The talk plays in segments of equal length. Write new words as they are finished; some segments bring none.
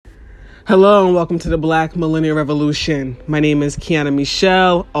Hello and welcome to the Black Millennial Revolution. My name is Kiana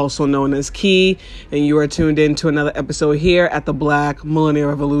Michelle, also known as Key, and you are tuned in to another episode here at the Black Millennial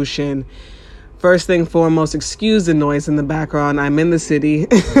Revolution. First thing foremost, excuse the noise in the background. I'm in the city.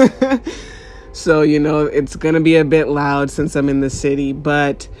 So, it's going to be a bit loud since I'm in the city,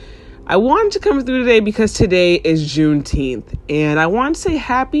 but I wanted to come through today because today is Juneteenth, and I want to say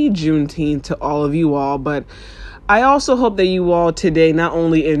happy Juneteenth to all of you all, but I also hope that you all today not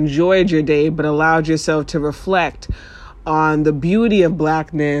only enjoyed your day, but allowed yourself to reflect on the beauty of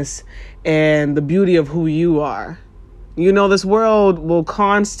Blackness and the beauty of who you are. This world will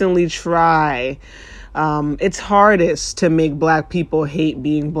constantly try its hardest to make Black people hate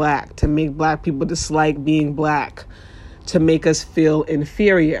being Black, to make Black people dislike being Black, to make us feel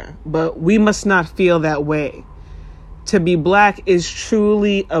inferior. But we must not feel that way. To be Black is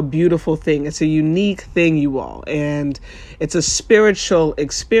truly a beautiful thing. It's a unique thing, you all, and it's a spiritual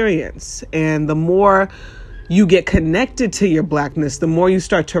experience. And the more you get connected to your Blackness, the more you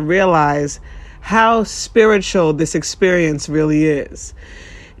start to realize how spiritual this experience really is.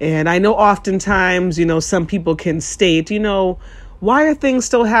 And I know oftentimes, some people can state, why are things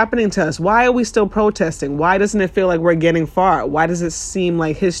still happening to us? Why are we still protesting? Why doesn't it feel like we're getting far? Why does it seem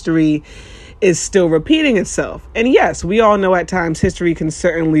like history is still repeating itself? And yes, we all know at times history can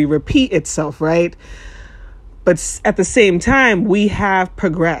certainly repeat itself, right? But at the same time, we have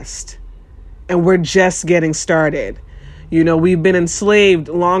progressed and we're just getting started. We've been enslaved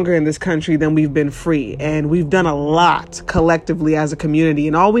longer in this country than we've been free, and we've done a lot collectively as a community.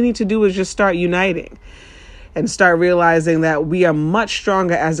 And all we need to do is just start uniting and start realizing that we are much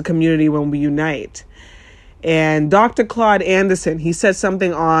stronger as a community when we unite. And Dr. Claude Anderson, he said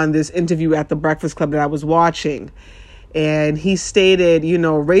something on this interview at the Breakfast Club that I was watching. And he stated,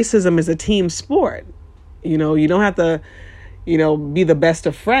 racism is a team sport. You don't have to, be the best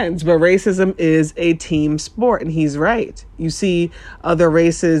of friends, but racism is a team sport. And he's right. You see other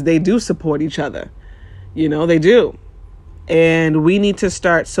races, they do support each other. They do. And we need to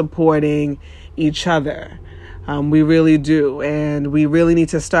start supporting each other. We really do. And we really need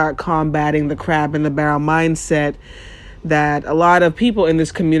to start combating the crab in the barrel mindset that a lot of people in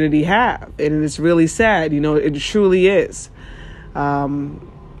this community have. And it's really sad. It truly is. And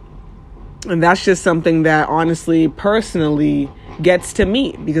that's just something that honestly, personally gets to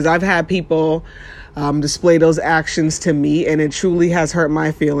me, because I've had people display those actions to me, and it truly has hurt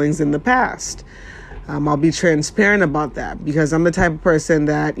my feelings in the past. I'll be transparent about that, because I'm the type of person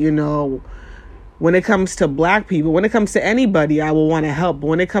that, when it comes to Black people, when it comes to anybody, I will want to help. But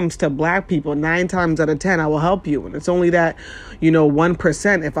when it comes to Black people, 9 times out of 10, I will help you. And it's only that,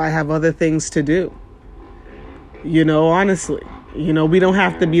 1% if I have other things to do. Honestly, we don't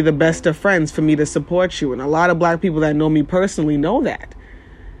have to be the best of friends for me to support you. And a lot of Black people that know me personally know that.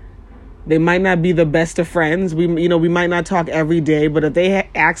 They might not be the best of friends. We might not talk every day, but if they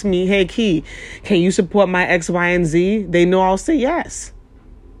ask me, hey, Key, can you support my X, Y, and Z? They know I'll say yes.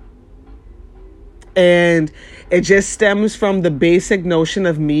 And it just stems from the basic notion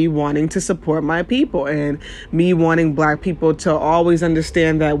of me wanting to support my people and me wanting Black people to always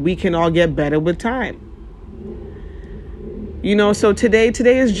understand that we can all get better with time. So today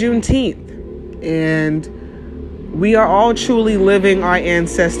is Juneteenth, and we are all truly living our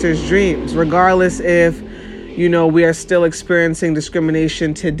ancestors' dreams, regardless if, we are still experiencing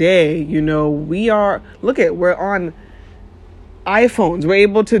discrimination today. We're on iPhones. We're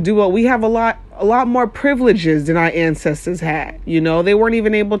able to do we have a lot more privileges than our ancestors had. They weren't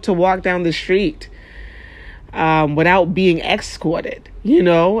even able to walk down the street without being escorted,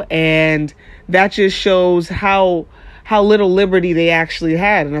 and that just shows how little liberty they actually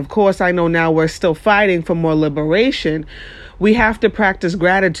had. And of course, I know now we're still fighting for more liberation. We have to practice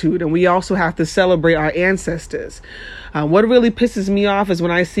gratitude, and we also have to celebrate our ancestors. What really pisses me off is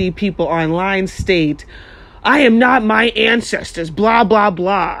when I see people online state, I am not my ancestors, blah, blah,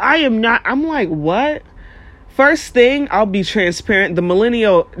 blah. I'm like, what? First thing, I'll be transparent. The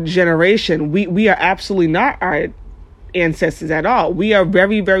millennial generation, we are absolutely not our ancestors at all. We are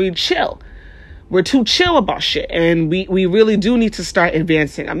very, very chill. We're too chill about shit. And we really do need to start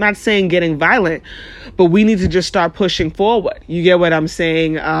advancing. I'm not saying getting violent, but we need to just start pushing forward. You get what I'm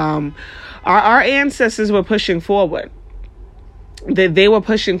saying? Our ancestors were pushing forward. They were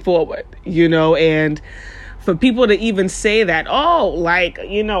pushing forward, and for people to even say that,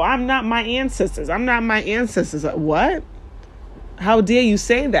 I'm not my ancestors. I'm not my ancestors. What? How dare you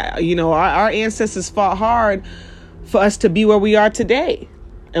say that? Our ancestors fought hard for us to be where we are today.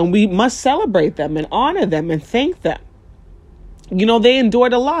 And we must celebrate them and honor them and thank them. They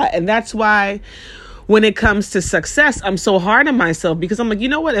endured a lot. And that's why when it comes to success, I'm so hard on myself because I'm like, you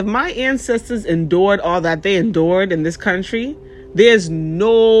know what? If my ancestors endured all that they endured in this country, there's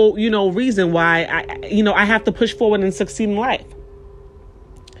no, reason why I have to push forward and succeed in life.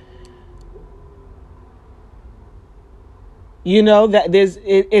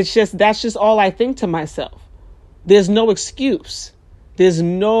 That's just all I think to myself. There's no excuse. There's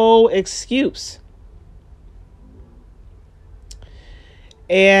no excuse.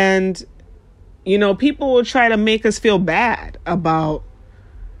 And, people will try to make us feel bad about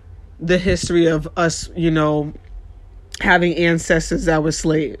the history of us, having ancestors that were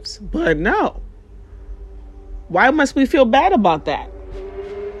slaves. But no. Why must we feel bad about that?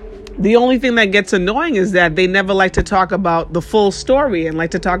 The only thing that gets annoying is that they never like to talk about the full story and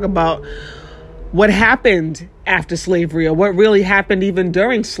like to talk about what happened after slavery or what really happened even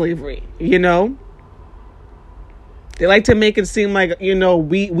during slavery, They like to make it seem like,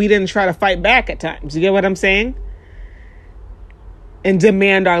 we didn't try to fight back at times. You get what I'm saying? And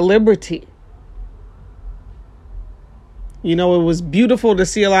demand our liberty. It was beautiful to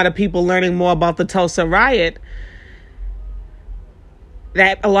see a lot of people learning more about the Tulsa riot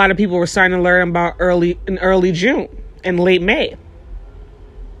that a lot of people were starting to learn about in early June and late May.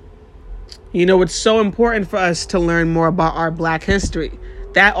 It's so important for us to learn more about our Black history.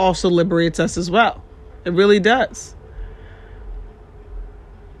 That also liberates us as well. It really does.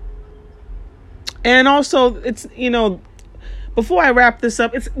 And also, it's, before I wrap this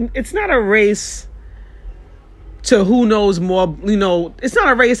up, it's not a race to who knows more, it's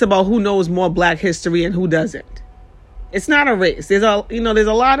not a race about who knows more Black history and who doesn't. It's not a race. There's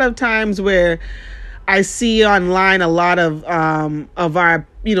a lot of times where I see online a lot of our,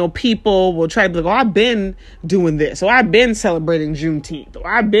 people will try to be like, oh, I've been doing this. Or I've been celebrating Juneteenth. Or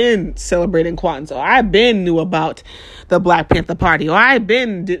I've been celebrating Kwanzaa. Or I've been knew about the Black Panther Party. Or I've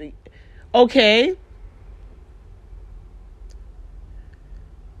been... Okay.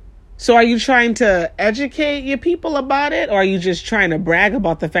 So are you trying to educate your people about it? Or are you just trying to brag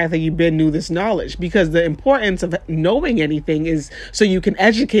about the fact that you've knew this knowledge? Because the importance of knowing anything is so you can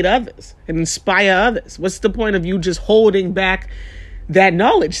educate others and inspire others. What's the point of you just holding back that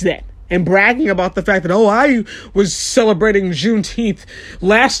knowledge then? And bragging about the fact that, I was celebrating Juneteenth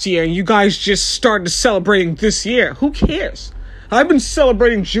last year and you guys just started celebrating this year. Who cares? I've been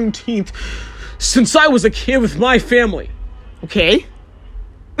celebrating Juneteenth since I was a kid with my family. Okay?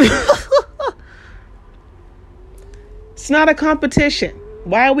 It's not a competition.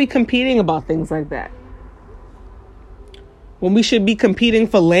 Why are we competing about things like that? When we should be competing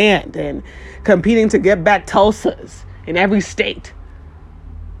for land and competing to get back Tulsas in every state.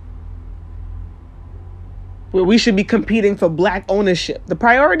 Where we should be competing for Black ownership. The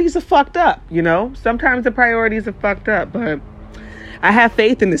priorities are fucked up, Sometimes the priorities are fucked up, but I have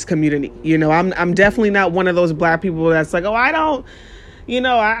faith in this community. I'm definitely not one of those Black people that's like, I don't,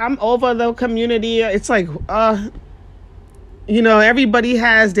 I'm over the community. It's like, everybody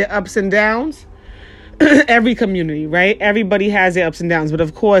has their ups and downs. Every community, right? Everybody has their ups and downs. But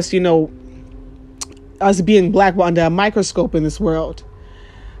of course, us being Black, we're under a microscope in this world.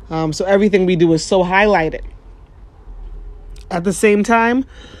 So everything we do is so highlighted. At the same time,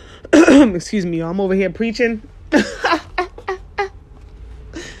 excuse me, I'm over here preaching.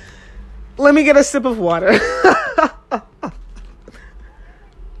 Let me get a sip of water.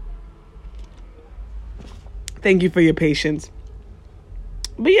 Thank you for your patience.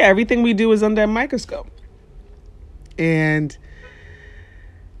 But yeah, everything we do is under a microscope. And,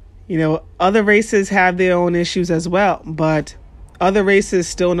 other races have their own issues as well. But other races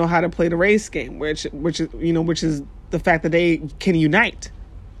still know how to play the race game, which is the fact that they can unite.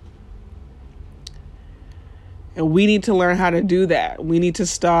 And we need to learn how to do that. We need to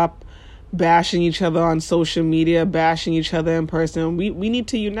stop bashing each other on social media, bashing each other in person. We need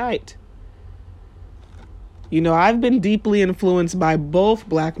to unite. I've been deeply influenced by both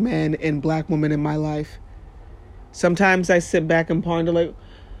Black men and Black women in my life. Sometimes I sit back and ponder, like,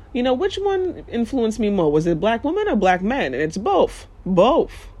 which one influenced me more? Was it Black women or Black men? And it's both.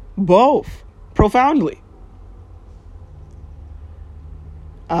 Profoundly.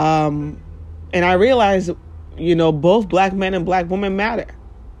 And I realize, both Black men and Black women matter.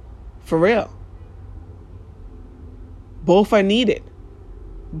 For real. Both are needed.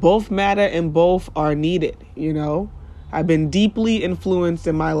 Both matter and both are needed, I've been deeply influenced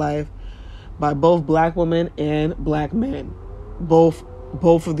in my life by both Black women and Black men. Both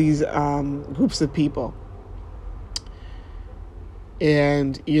of these groups of people.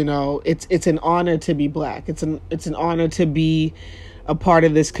 And, it's an honor to be Black. It's an honor to be a part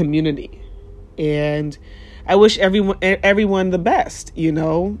of this community. And I wish everyone the best,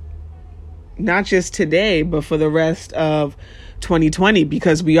 not just today, but for the rest of 2020,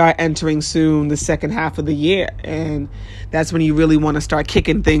 because we are entering soon the second half of the year. And that's when you really want to start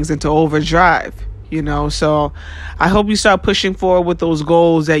kicking things into overdrive, So I hope you start pushing forward with those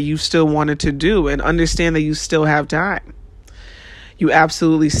goals that you still wanted to do, and understand that you still have time. You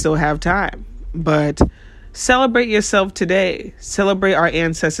absolutely still have time. But celebrate yourself today. Celebrate our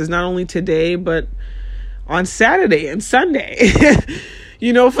ancestors, not only today, but on Saturday and Sunday,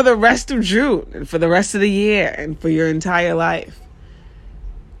 for the rest of June and for the rest of the year and for your entire life.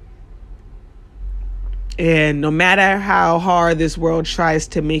 And no matter how hard this world tries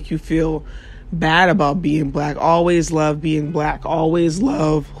to make you feel bad about being Black, always love being Black. Always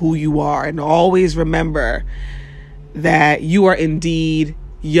love who you are. And always remember that you are indeed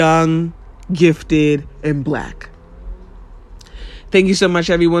young, gifted, and Black. Thank you so much,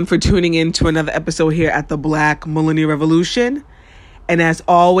 everyone, for tuning in to another episode here at the Black Millennial Revolution. And as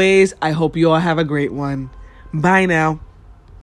always, I hope you all have a great one. Bye now.